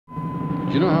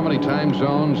Do you know how many time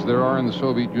zones there are in the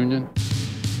Soviet Union?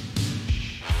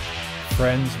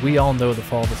 Friends, we all know the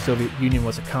fall of the Soviet Union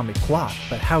was a commie plot,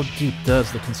 but how deep does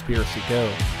the conspiracy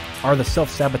go? Are the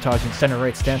self-sabotaging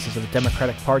center-right stances of the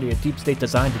Democratic Party a deep state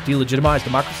designed to delegitimize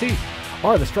democracy?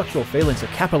 Are the structural failings of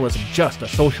capitalism just a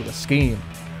socialist scheme?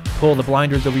 Pull the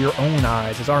blinders over your own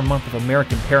eyes as our month of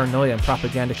American paranoia and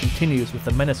propaganda continues with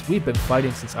the menace we've been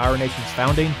fighting since our nation's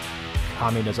founding: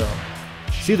 communism.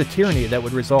 See the tyranny that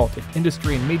would result if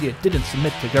industry and media didn't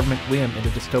submit to government whim in the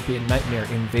dystopian nightmare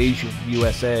Invasion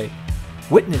USA.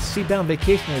 Witness sea-bound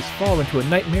vacationers fall into a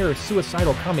nightmarish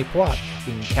suicidal commie plot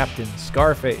in Captain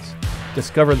Scarface.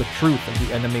 Discover the truth of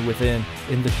the enemy within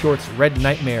in the shorts Red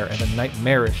Nightmare and a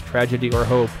Nightmarish Tragedy or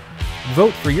Hope.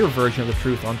 Vote for your version of the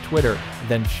truth on Twitter,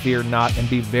 then fear not and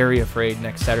be very afraid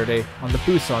next Saturday on the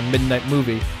Busan Midnight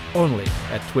Movie, only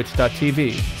at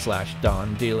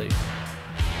twitch.tv/Don Dealey.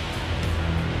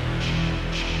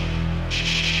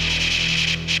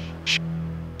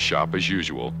 Shop as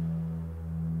usual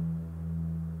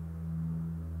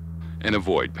and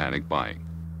avoid panic buying.